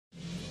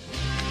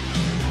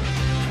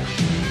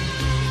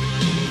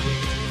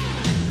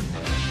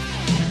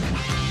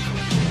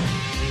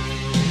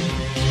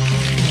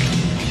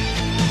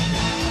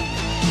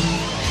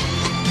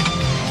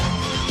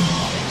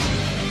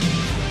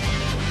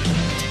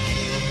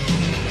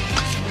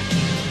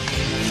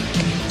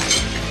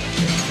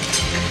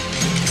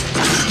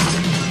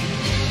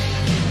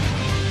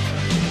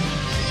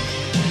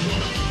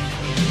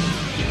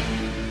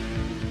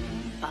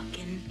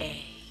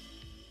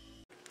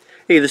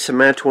Hey, this is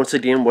Matt once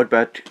again. Welcome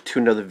back to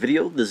another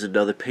video. This is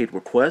another paid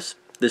request.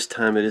 This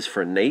time it is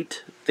for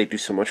Nate. Thank you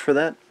so much for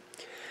that.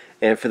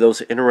 And for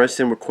those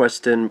interested in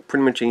requesting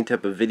pretty much any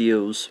type of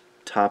videos,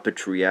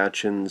 topics,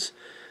 reactions,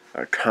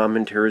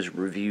 commentaries,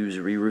 reviews,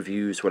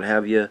 re-reviews, what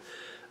have you,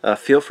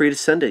 feel free to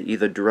send it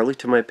either directly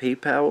to my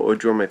PayPal or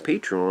join my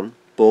Patreon.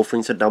 Both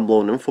links are down below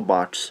in the info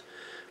box,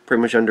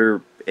 pretty much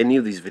under any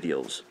of these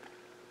videos.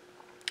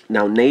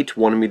 Now, Nate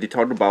wanted me to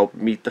talk about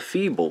Meet the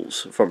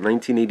Feebles from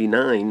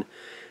 1989,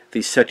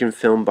 the second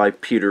film by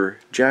Peter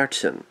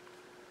Jackson,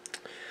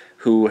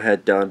 who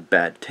had done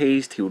Bad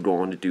Taste. He would go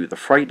on to do The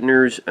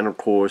Frighteners, and of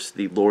course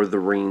the Lord of the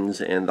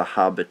Rings and the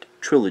Hobbit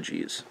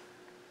trilogies.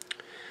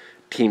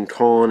 Teen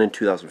Con in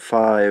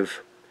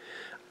 2005.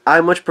 I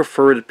much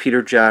preferred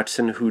Peter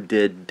Jackson, who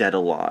did Dead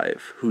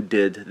Alive, who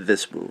did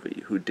this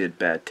movie, who did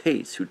Bad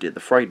Taste, who did The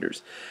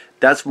Frighteners.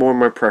 That's more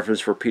my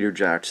preference for Peter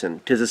Jackson,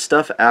 because the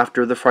stuff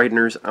after The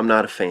Frighteners I'm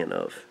not a fan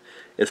of.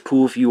 It's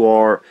cool if you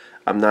are.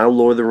 I'm not a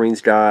Lord of the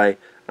Rings guy.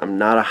 I'm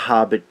not a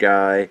Hobbit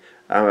guy.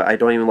 I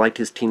don't even like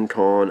his Teen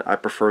Con. I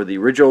prefer the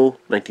original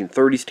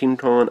 1930s Teen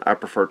Con. I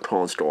prefer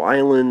Con Skull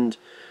Island.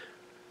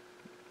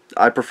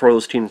 I prefer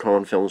those Teen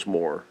Con films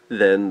more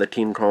than the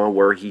Teen Con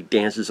where he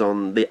dances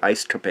on the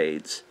ice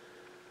capades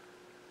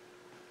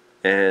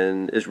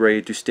and is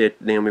ready to stick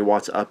Naomi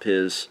Watts up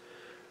his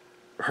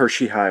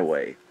Hershey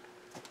Highway.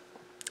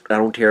 I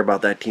don't care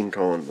about that Teen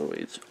Con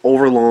movie. It's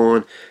overlong.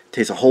 It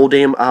takes a whole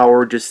damn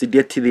hour just to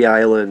get to the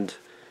island.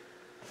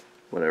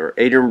 Whatever.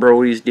 Adrian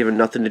Brody's given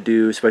nothing to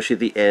do, especially at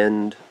the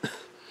end.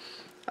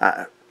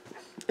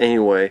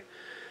 Anyway,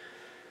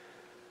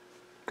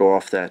 go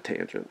off that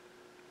tangent.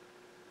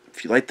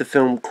 If you like the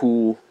film,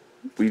 cool.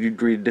 We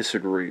agree to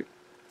disagree.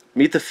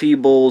 Meet the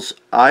Feebles.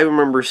 I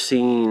remember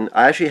seeing.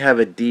 I actually have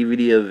a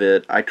DVD of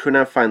it. I could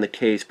not find the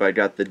case, but I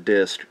got the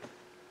disc.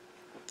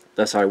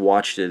 That's how I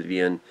watched it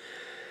again.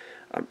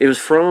 It was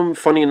from,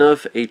 funny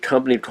enough, a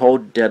company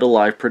called Dead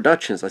Alive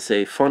Productions. I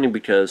say funny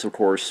because, of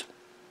course,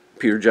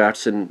 Peter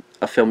Jackson,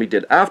 a film he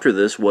did after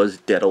this was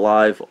Dead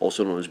Alive,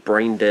 also known as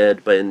Brain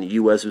Dead, but in the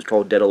US it was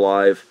called Dead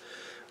Alive,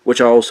 which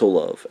I also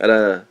love.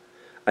 And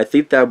I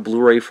think that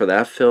Blu-ray for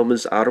that film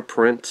is out of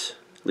print,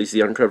 at least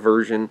the uncut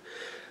version.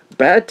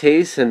 Bad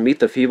Taste and Meet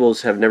the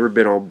Feebles have never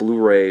been on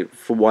Blu-ray,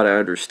 from what I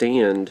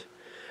understand.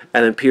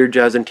 And then Peter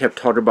Jackson kept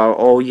talking about,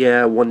 oh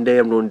yeah, one day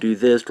I'm going to do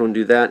this, going to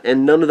do that,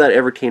 and none of that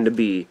ever came to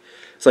be.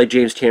 It's like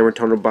James Cameron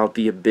talking about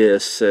The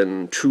Abyss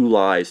and True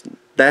Lies.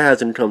 That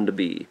hasn't come to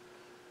be.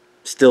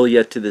 Still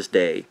yet to this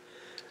day.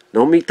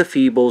 No Meet the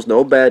Feebles,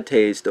 no Bad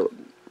Taste.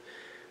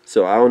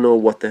 So I don't know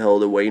what the hell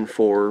they're waiting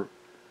for.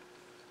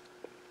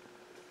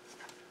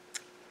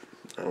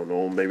 I don't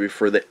know, maybe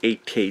for the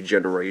 8K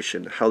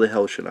generation. How the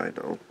hell should I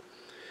know?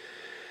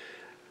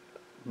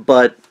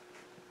 But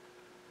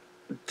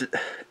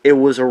it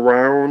was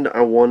around,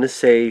 I want to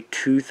say,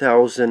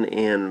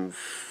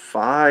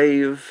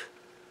 2005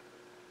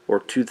 or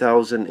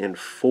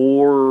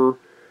 2004.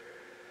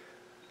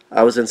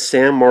 I was in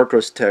San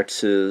Marcos,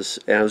 Texas,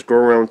 and I was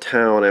going around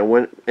town, and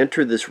I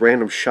entered this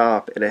random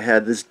shop, and it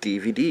had this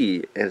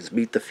DVD, and it's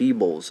Meet the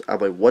Feebles. I'm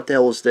like, what the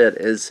hell is that?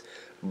 It's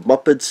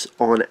Muppets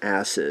on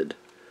Acid.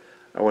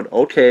 I went,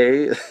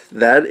 okay,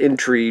 that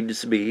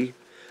intrigues me,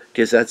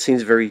 because that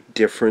seems very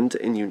different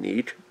and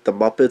unique. The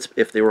Muppets,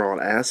 if they were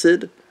on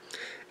acid,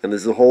 and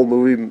there's a whole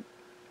movie,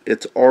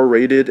 it's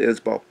R-rated, and it's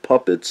about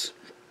puppets.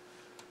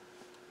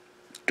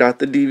 Got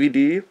the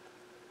DVD,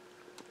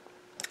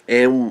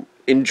 and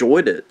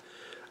enjoyed it.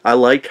 I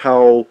like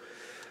how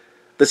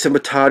the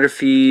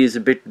cinematography is a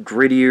bit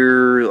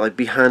grittier, like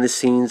behind the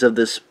scenes of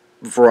this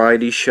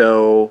variety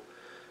show.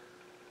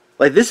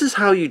 Like, this is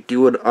how you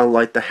do it on,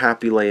 like, the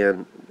Happy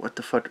Land. What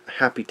the fuck?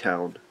 Happy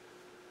Town.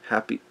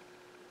 Happy.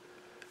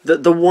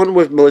 The one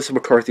with Melissa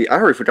McCarthy. I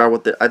already forgot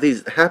what the. I think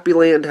it's Happy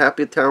Land,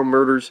 Happy Town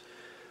Murders.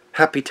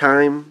 Happy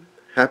Time.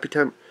 Happy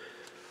Time.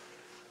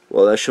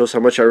 Well, that shows how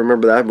much I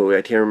remember that movie.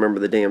 I can't remember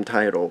the damn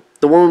title.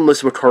 The one with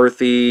Melissa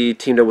McCarthy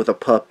teamed up with a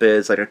puppet.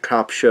 It's like a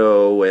cop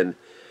show, and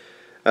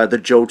the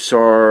jokes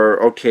are,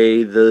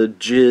 okay, the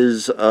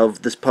jizz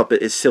of this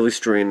puppet is silly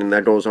string, and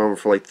that goes on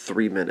for like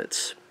 3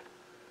 minutes.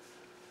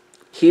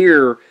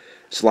 Here,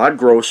 it's a lot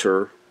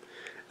grosser.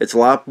 It's a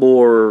lot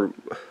more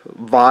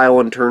vile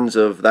in terms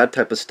of that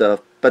type of stuff.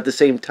 But at the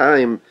same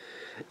time,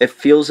 it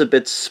feels a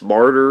bit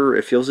smarter.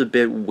 It feels a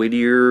bit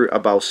wittier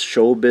about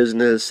show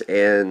business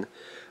and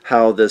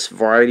how this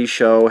variety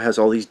show has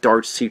all these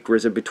dark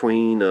secrets in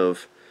between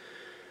of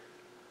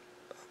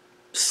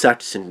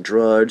sex and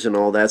drugs and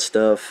all that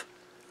stuff.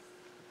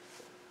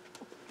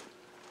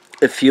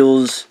 It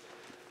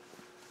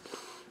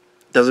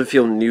doesn't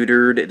feel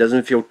neutered. It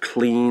doesn't feel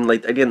clean.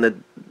 Like, again,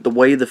 the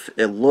way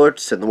it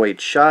looks and the way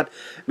it's shot.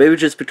 Maybe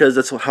just because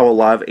that's how a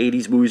lot of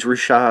 80s movies were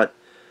shot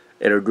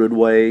in a good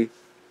way.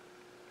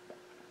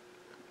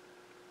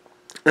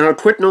 And on a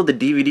quick note, the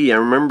DVD, I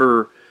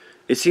remember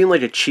it seemed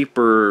like a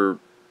cheaper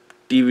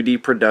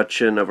DVD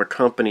production of a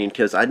company,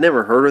 because I'd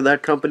never heard of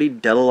that company,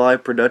 Dead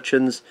Alive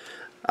Productions.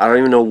 I don't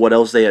even know what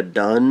else they had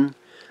done.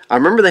 I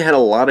remember they had a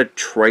lot of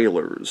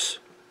trailers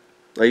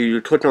Like,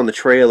 you clicked on the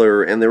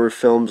trailer, and there were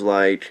films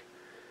like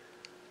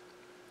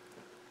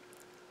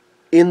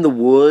In the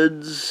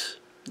Woods.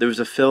 There was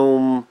a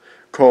film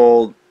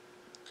called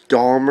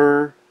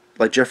Dahmer,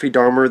 like Jeffrey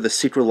Dahmer, The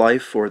Secret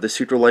Life, or The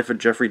Secret Life of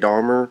Jeffrey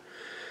Dahmer.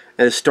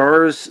 And it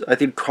stars, I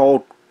think,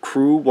 Carl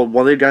Crew, well,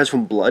 one of the guys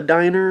from Blood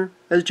Diner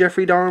as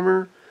Jeffrey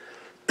Dahmer.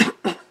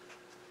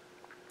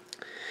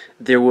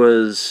 There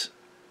was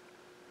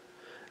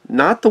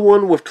not the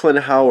one with Clint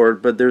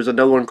Howard, but there's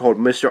another one called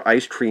Mr.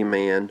 Ice Cream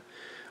Man,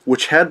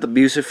 which had the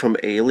music from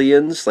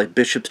Aliens, like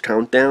Bishop's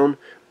Countdown.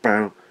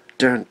 Bow,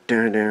 dun,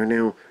 dun, dun,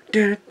 dun,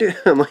 dun, dun.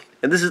 I'm like,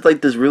 and this is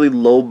like this really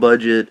low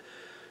budget,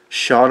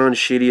 shot on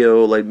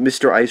Shidio, like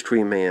Mr. Ice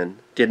Cream Man.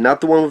 Yeah,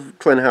 not the one with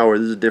Clint Howard.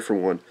 This is a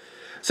different one.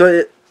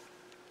 So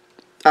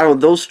I don't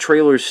know. Those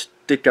trailers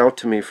stick out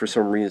to me for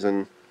some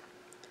reason.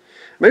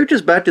 Maybe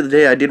just back to the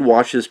day, I did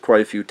watch this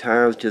quite a few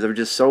times because I'm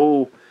just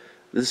so.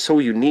 This is so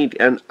unique,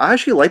 and I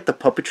actually like the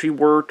puppetry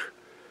work.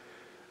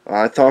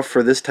 I thought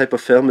for this type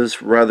of film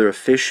is rather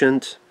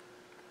efficient.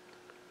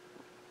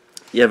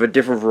 You have a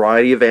different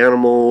variety of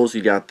animals.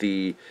 You got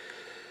the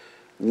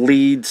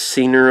lead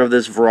singer of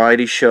this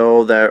variety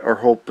show that are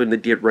hoping to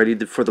get ready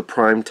for the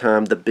prime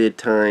time, the bid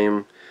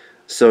time.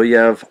 So you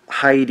have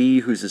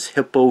Heidi, who's this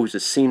hippo, who's a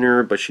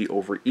singer, but she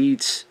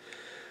overeats.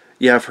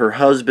 You have her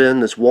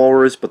husband, this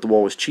walrus, but the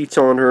walrus cheats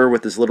on her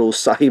with this little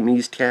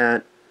Siamese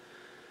cat,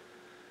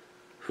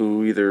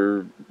 who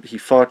either he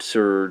fucks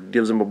or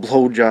gives him a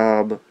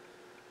blowjob.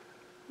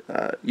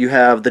 You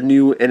have the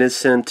new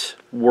innocent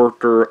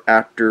worker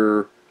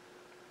actor,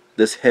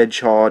 this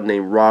hedgehog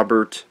named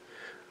Robert,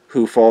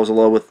 who falls in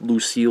love with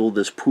Lucille,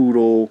 this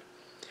poodle.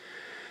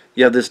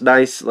 You have this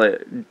nice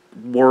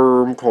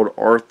worm called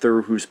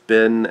Arthur, who's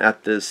been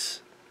at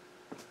this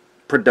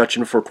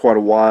production for quite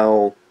a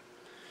while.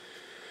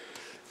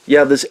 You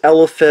have this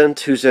elephant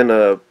who's in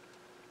a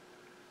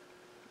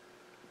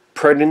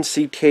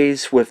pregnancy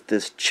case with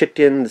this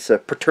chicken. It's a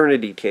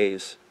paternity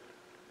case.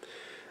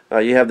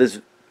 You have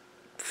this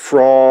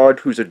fraud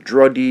who's a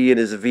druggie and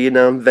is a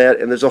Vietnam vet,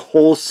 and there's a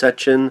whole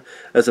section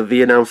as a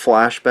Vietnam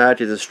flashback.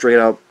 It's a straight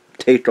up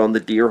take on the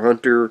deer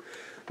hunter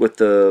with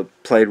the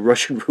played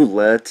Russian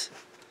roulette.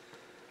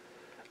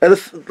 And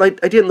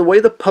again, the way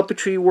the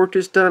puppetry work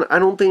is done, I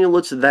don't think it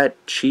looks that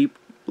cheap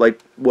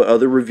like what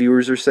other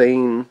reviewers are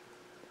saying.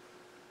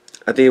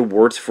 I think it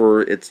works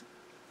for its.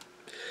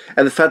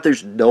 And the fact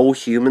there's no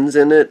humans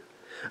in it.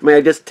 I mean,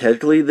 I guess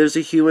technically there's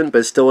a human, but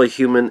it's still a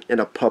human in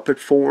a puppet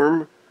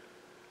form.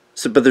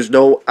 So, but there's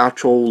no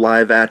actual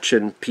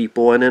live-action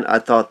people in it. I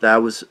thought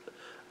that was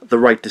the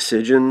right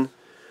decision,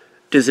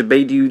 because it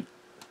made you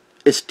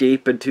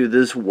escape into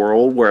this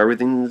world where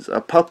everything's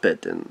a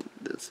puppet, and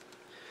it's.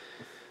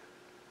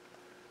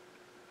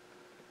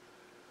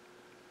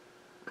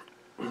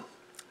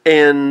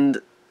 And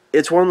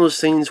it's one of those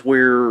things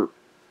where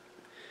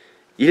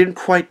you didn't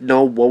quite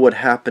know what would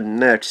happen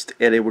next,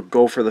 and it would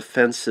go for the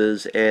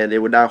fences, and it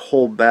would not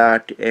hold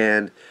back,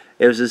 and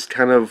it was this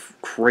kind of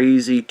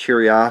crazy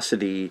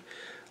curiosity.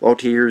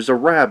 Okay, here's a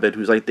rabbit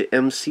who's like the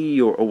MC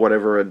or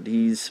whatever, and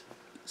he's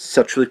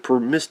sexually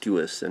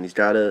promiscuous, and he's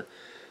got a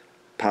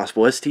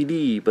possible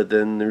STD, but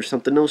then there's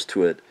something else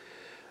to it.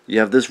 You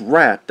have this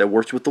rat that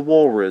works with the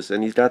walrus,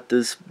 and he's got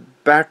this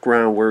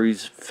background where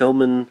he's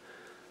filming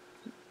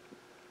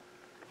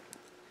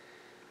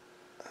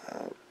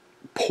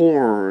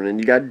porn, and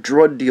you got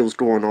drug deals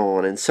going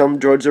on, and some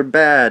drugs are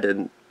bad,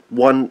 and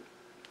one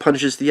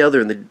punches the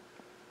other, and the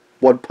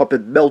one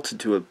puppet melts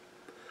into a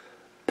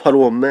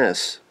puddle of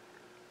mess.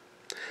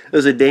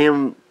 There's a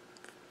damn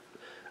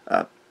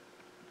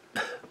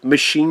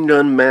machine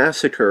gun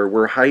massacre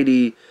where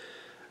Heidi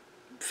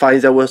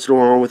finds out what's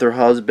going on with her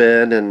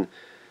husband and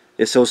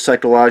is so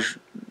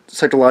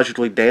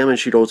psychologically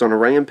damaged she goes on a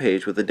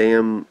rampage with the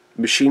damn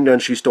machine gun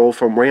she stole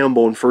from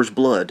Rambo in First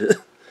Blood.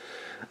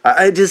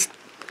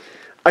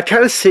 I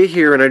kind of sit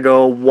here and I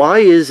go, why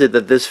is it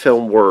that this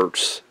film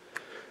works,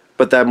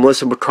 but that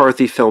Melissa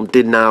McCarthy film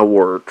did not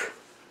work?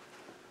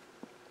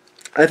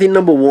 I think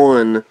number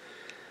one,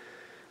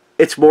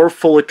 it's more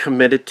fully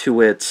committed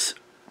to its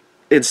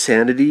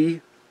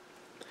insanity,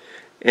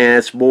 and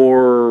it's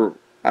more,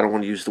 I don't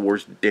want to use the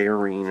words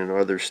daring and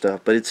other stuff,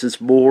 but it's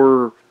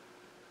more,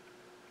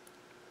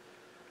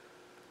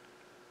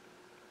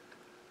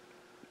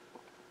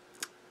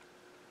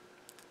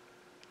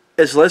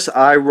 it's less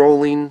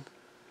eye-rolling.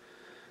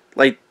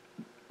 Like,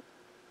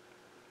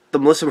 the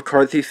Melissa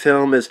McCarthy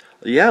film is,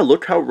 yeah,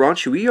 look how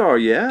raunchy we are,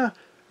 yeah,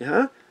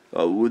 it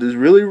is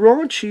really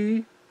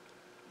raunchy.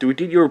 Do we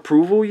need your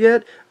approval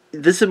yet?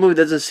 This movie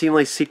doesn't seem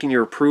like seeking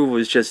your approval.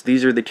 It's just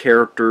these are the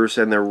characters,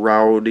 and they're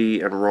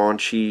rowdy and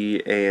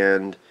raunchy,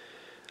 and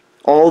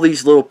all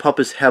these little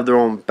puppets have their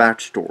own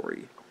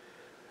backstory.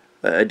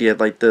 Idea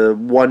like the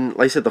one,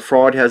 like I said, the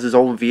fraud has his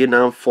own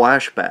Vietnam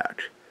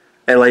flashback,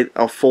 and like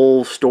a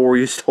full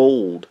story is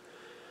told.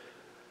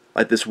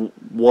 Like this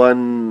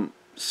one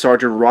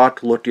Sergeant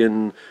Rock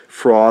looking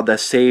fraud that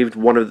saved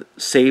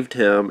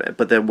him,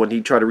 but then when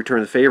he tried to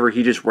return the favor,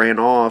 he just ran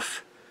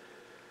off.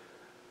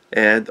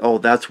 And oh,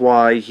 that's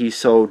why he's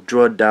so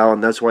drugged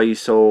down. That's why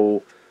he's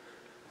so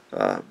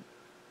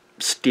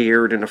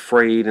scared and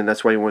afraid, and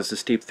that's why he wants to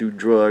escape through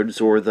drugs,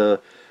 or the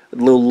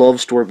little love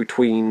story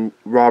between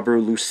Robert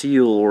and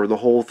Lucille, or the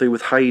whole thing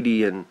with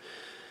Heidi, and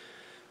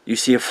you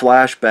see a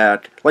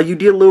flashback. Like, you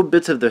get little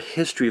bits of the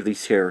history of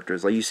these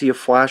characters. Like, you see a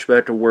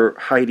flashback of where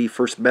Heidi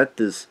first met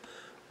this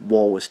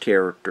Wallace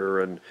character,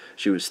 and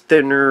she was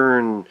thinner,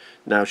 and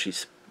now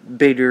she's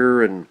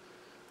bigger, and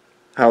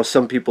how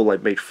some people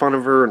like made fun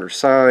of her and her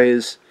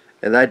size,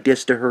 and that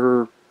gets to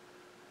her.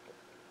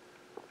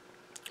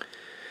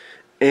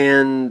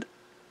 And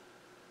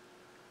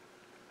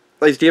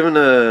like, it's given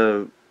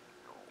a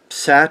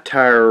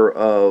satire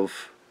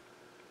of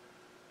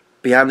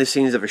behind the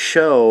scenes of a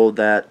show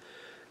that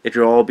it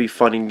could all be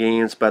fun and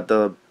games, but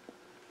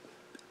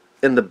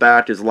in the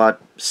back is a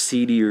lot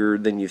seedier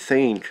than you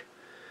think.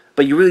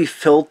 But you really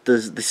felt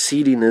the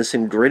seediness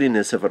and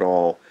grittiness of it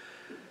all.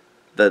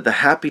 The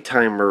Happy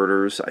Time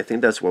Murders, I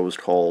think that's what it was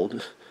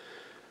called.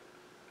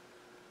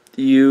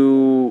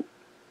 It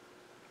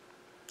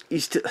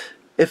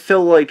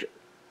felt like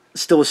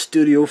still a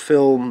studio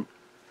film.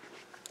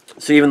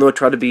 So even though it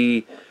tried to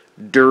be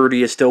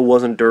dirty, it still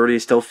wasn't dirty.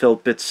 It still felt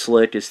a bit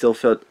slick. It still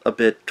felt a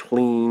bit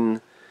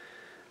clean.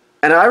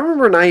 And I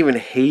remember not even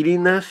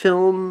hating that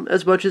film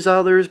as much as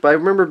others, but I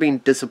remember being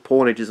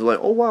disappointed. Just like,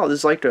 oh wow, this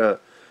is like a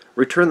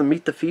Return to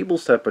Meet the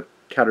Feebles type of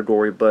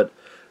category. But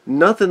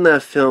nothing in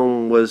that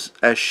film was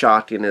as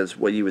shocking as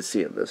what you would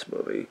see in this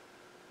movie.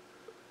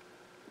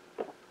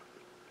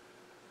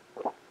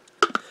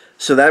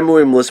 So that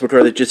movie, Melissa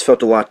McCarthy, just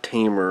felt a lot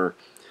tamer.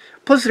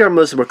 Plus, you got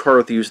Melissa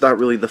McCarthy, who's not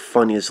really the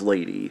funniest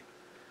lady.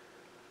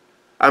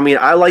 I mean,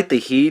 I like The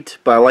Heat,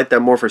 but I like that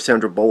more for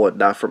Sandra Bullock,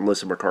 not for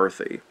Melissa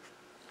McCarthy.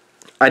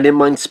 I didn't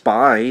mind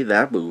Spy,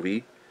 that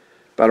movie,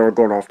 but I don't want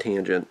to go off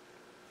tangent.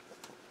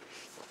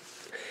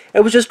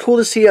 It was just cool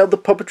to see how the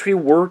puppetry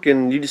worked,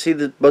 and you just see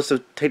that it must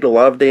have taken a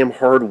lot of damn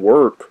hard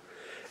work.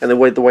 And the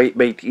way it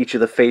made each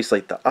of the face,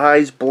 like the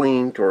eyes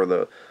blink,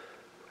 or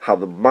how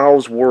the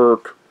mouths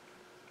work.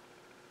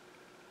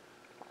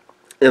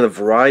 And a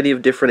variety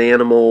of different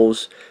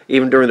animals.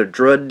 Even during the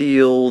drug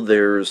deal,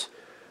 there's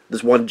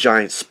this one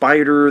giant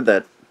spider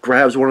that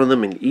grabs one of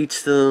them and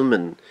eats them,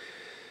 and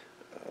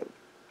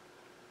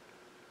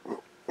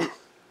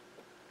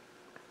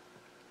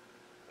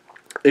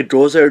it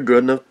goes at a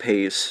good enough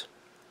pace.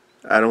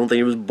 I don't think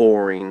it was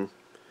boring.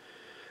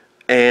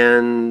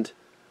 And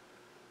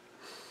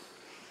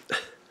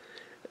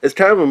it's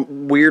kind of a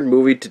weird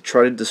movie to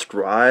try to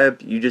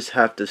describe. You just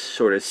have to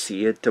sort of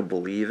see it to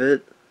believe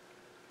it.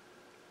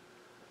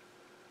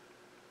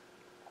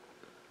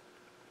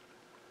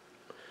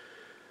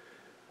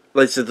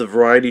 Like I said, the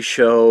variety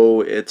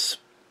show, it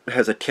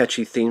has a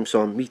catchy theme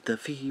song, Meet the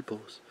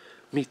Feebles,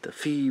 Meet the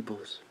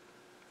Feebles.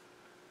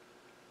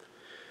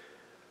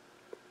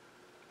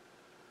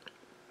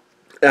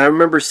 And I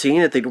remember seeing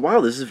it thinking,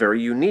 wow, this is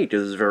very unique,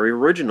 this is very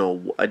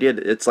original.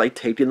 It's like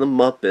taking the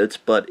Muppets,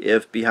 but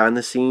if behind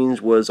the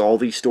scenes was all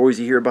these stories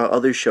you hear about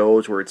other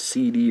shows where it's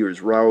seedy, or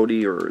it's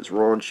rowdy, or it's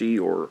raunchy,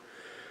 or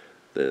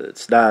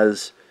it's not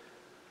as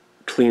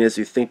clean as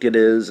you think it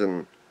is,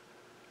 and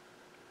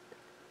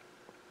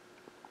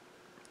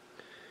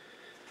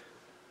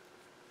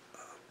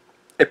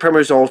it pretty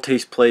much all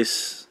takes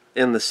place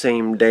in the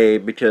same day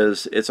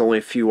because it's only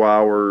a few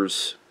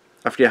hours,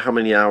 I forget how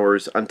many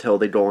hours, until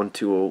they go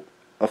into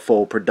a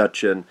full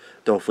production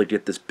to hopefully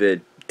get this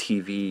big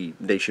TV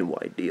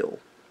nationwide deal.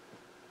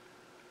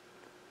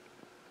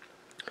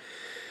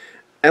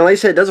 And like I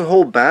said, it doesn't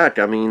hold back.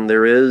 I mean,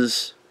 there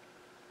is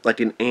like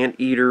an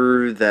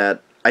anteater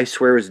that I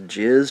swear is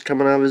jizz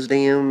coming out of his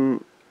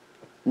damn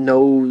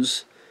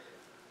nose.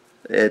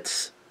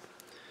 It's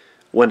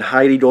when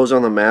Heidi goes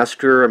on the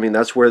massacre. I mean,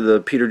 that's where the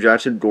Peter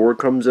Jackson gore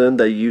comes in.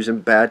 They use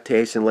in Bad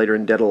Taste and later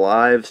in Dead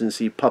Alive, and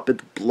see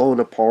puppets blown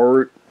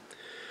apart,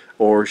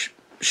 or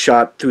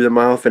shot through the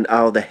mouth and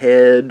out of the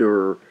head,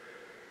 or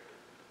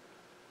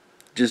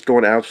just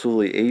going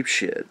absolutely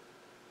apeshit.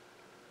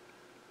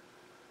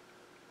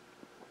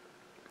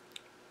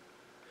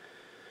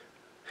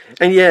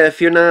 And yeah,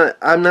 if you're not,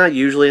 I'm not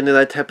usually into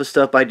that type of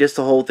stuff, but I guess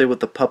the whole thing with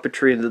the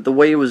puppetry, the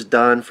way it was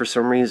done, for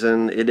some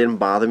reason, it didn't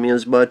bother me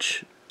as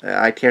much.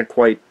 I can't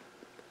quite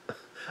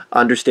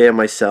understand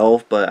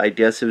myself, but I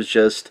guess it was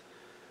just,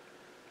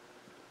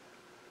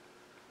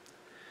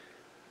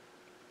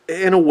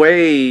 in a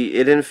way,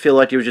 it didn't feel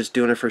like it was just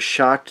doing it for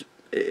shock.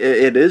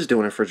 It is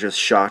doing it for just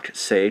shock's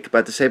sake, but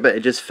at the same time,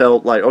 it just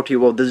felt like, okay,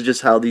 well, this is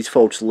just how these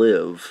folks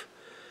live,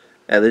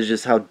 and this is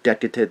just how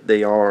decadent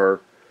they are,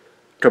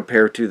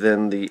 compared to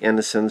then the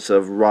innocence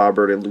of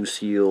Robert and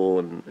Lucille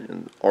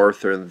and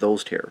Arthur and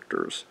those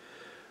characters,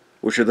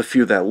 which are the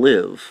few that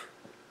live.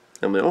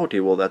 I mean, okay,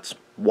 well, that's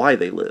why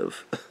they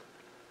live.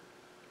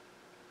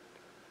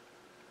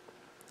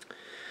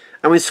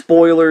 I mean,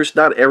 spoilers,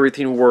 not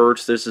everything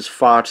works. There's this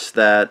Fox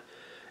that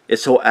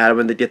is so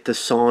adamant to get the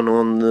song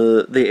on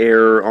the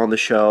air on the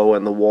show,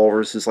 and the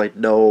Walrus is like,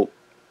 no,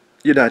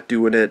 you're not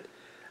doing it.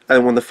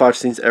 And when the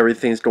Fox thinks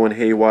everything's going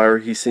haywire,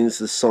 he sings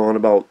this song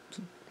about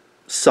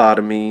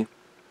sodomy.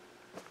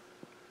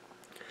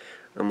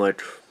 I'm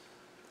like,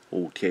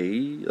 okay,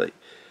 like,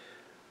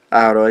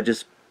 I don't know, I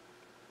just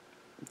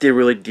didn't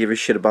really give a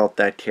shit about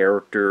that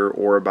character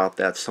or about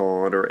that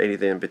song or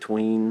anything in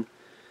between.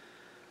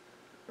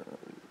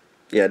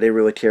 Yeah, I didn't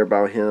really care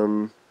about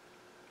him.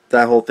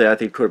 That whole thing I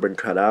think could have been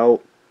cut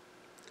out.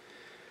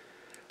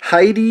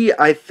 Heidi,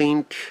 I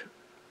think,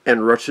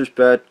 in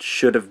retrospect,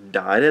 should have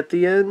died at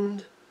the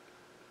end.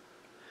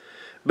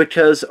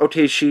 Because,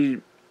 okay,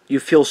 you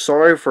feel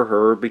sorry for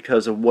her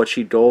because of what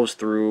she goes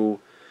through,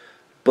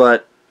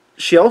 but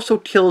she also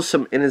kills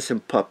some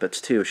innocent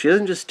puppets, too. She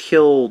doesn't just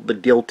kill the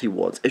guilty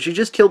ones. If she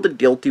just killed the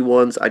guilty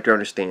ones, I can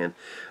understand.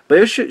 But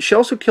if she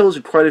also kills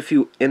quite a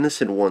few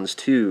innocent ones,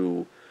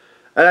 too.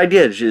 And I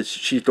did.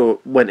 She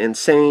went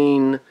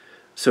insane,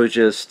 so it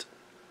just...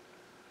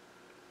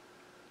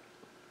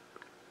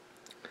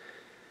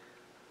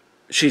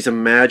 She's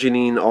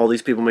imagining all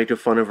these people making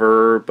fun of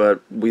her,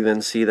 but we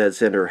then see that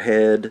it's in her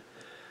head.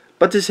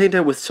 But at the same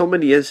time, with so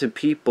many innocent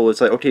people, it's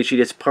like, okay, she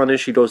gets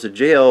punished, she goes to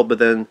jail, but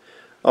then,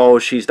 oh,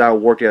 she's now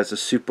working as a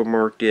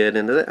supermarket,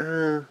 and I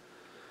don't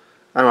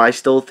know, I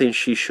still think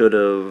she should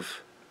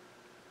have,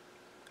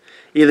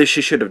 either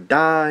she should have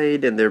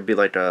died, and there'd be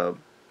like a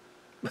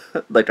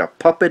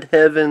puppet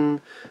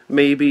heaven,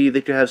 maybe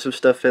they could have some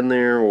stuff in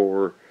there,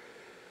 or,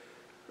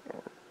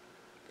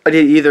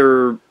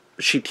 either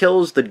she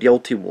kills the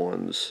guilty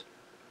ones,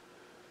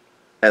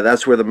 and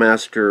that's where the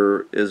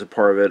massacre is a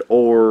part of it,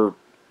 or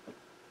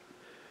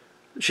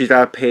she's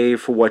got to pay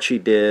for what she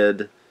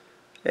did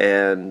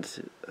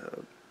and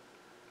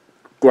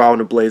go out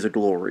in a blaze of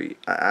glory.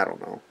 I don't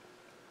know.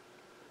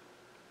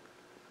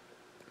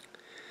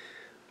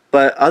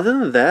 But other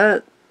than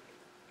that,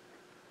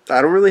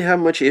 I don't really have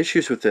much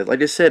issues with it.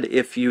 Like I said,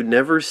 if you've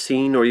never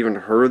seen or even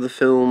heard of the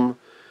film,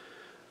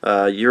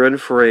 you're in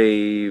for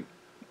a...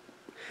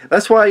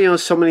 That's why, you know,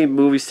 so many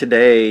movies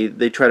today,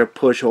 they try to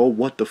push, oh,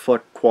 what the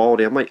fuck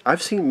quality. I'm like,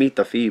 I've seen Meet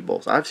the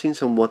Feebles. I've seen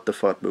some what the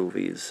fuck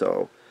movies,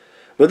 so...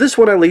 But this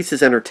one at least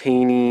is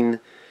entertaining.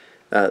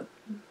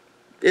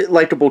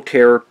 Likable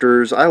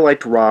characters. I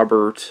liked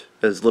Robert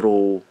as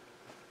little,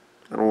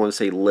 I don't want to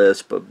say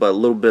lisp, but a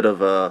little bit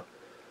of a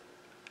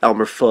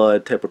Elmer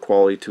Fudd type of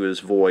quality to his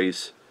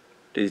voice.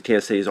 He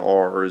can't say his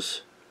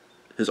R's.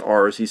 His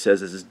R's he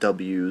says is his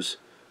W's.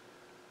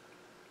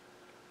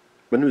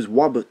 My name is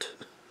Wobbit.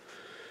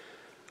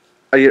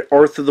 I get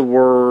Arthur the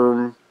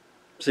Worm.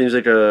 Seems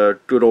like a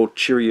good old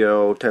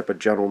Cheerio type of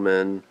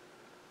gentleman.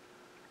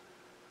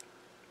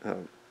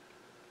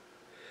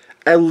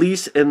 At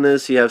least in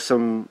this, you have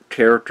some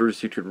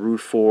characters you could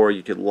root for,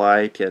 you could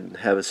like, and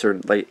have a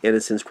certain like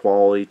innocence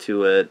quality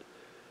to it.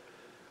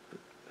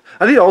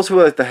 I think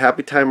also like the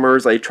Happy Time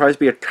Murders, like it tries to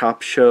be a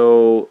cop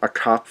show, a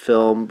cop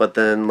film, but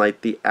then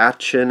like the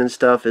action and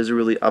stuff isn't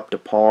really up to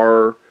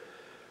par.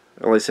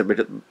 Like I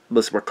said,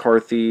 Melissa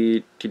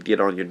McCarthy could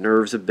get on your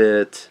nerves a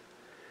bit,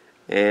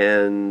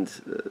 and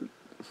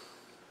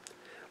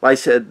like I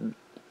said,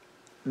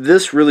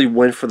 this really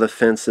went for the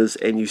fences,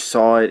 and you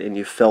saw it, and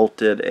you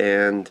felt it,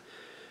 and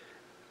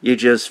you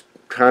just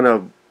kind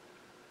of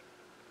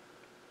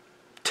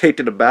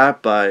taken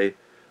aback by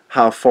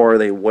how far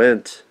they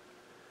went.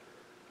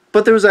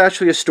 But there was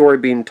actually a story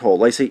being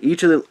told. Like I say,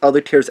 each of the other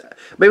tiers,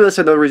 maybe that's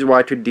another reason why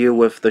I could deal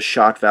with the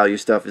shock value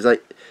stuff, is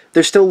like,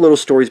 there's still little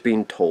stories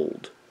being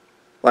told.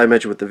 Like I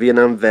mentioned with the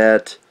Vietnam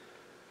vet,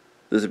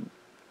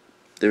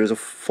 there's a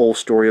full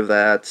story of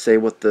that.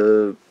 Same with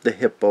the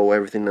hippo,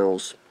 everything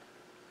else.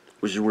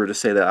 Which is weird to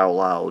say that out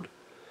loud.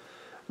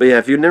 But yeah,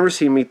 if you've never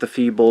seen Meet the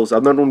Feebles,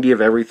 I'm not going to give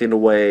everything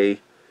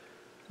away.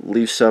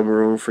 Leave some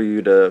room for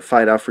you to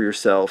find out for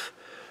yourself.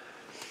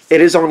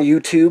 It is on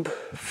YouTube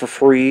for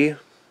free.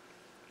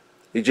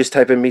 You just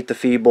type in Meet the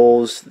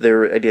Feebles.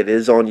 It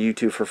is on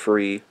YouTube for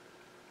free.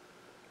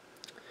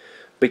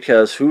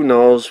 Because who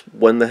knows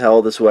when the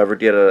hell this will ever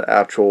get an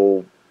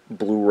actual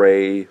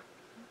Blu-ray.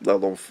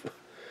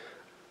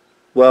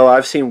 Well,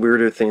 I've seen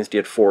weirder things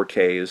get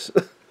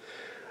 4Ks.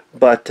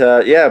 But,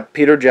 yeah,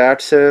 Peter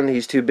Jackson,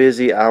 he's too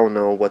busy. I don't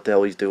know what the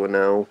hell he's doing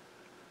now.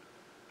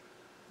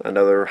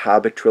 Another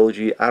Hobbit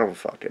trilogy. I don't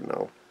fucking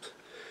know.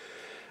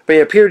 But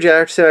yeah, Peter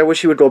Jackson, I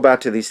wish he would go back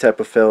to these type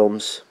of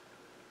films.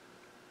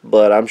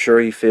 But I'm sure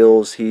he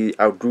feels he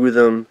outgrew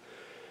them.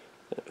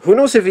 Who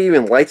knows if he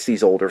even likes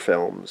these older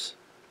films.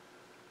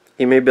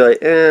 He may be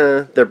like,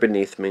 they're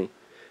beneath me.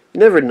 You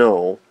never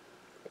know.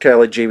 Kind of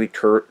like Jamie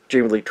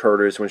Lee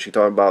Curtis when she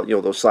talked about, you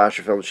know, those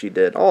slasher films she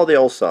did. Oh, they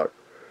all suck.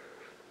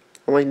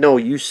 I'm like, no,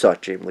 you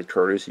suck, Jamie Lee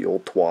Curtis, you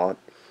old twat.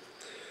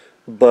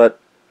 But,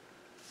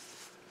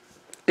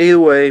 either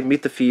way,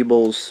 Meet the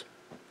Feebles.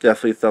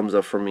 Definitely a thumbs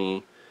up for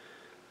me.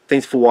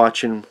 Thanks for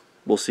watching.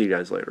 We'll see you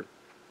guys later.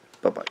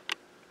 Bye-bye.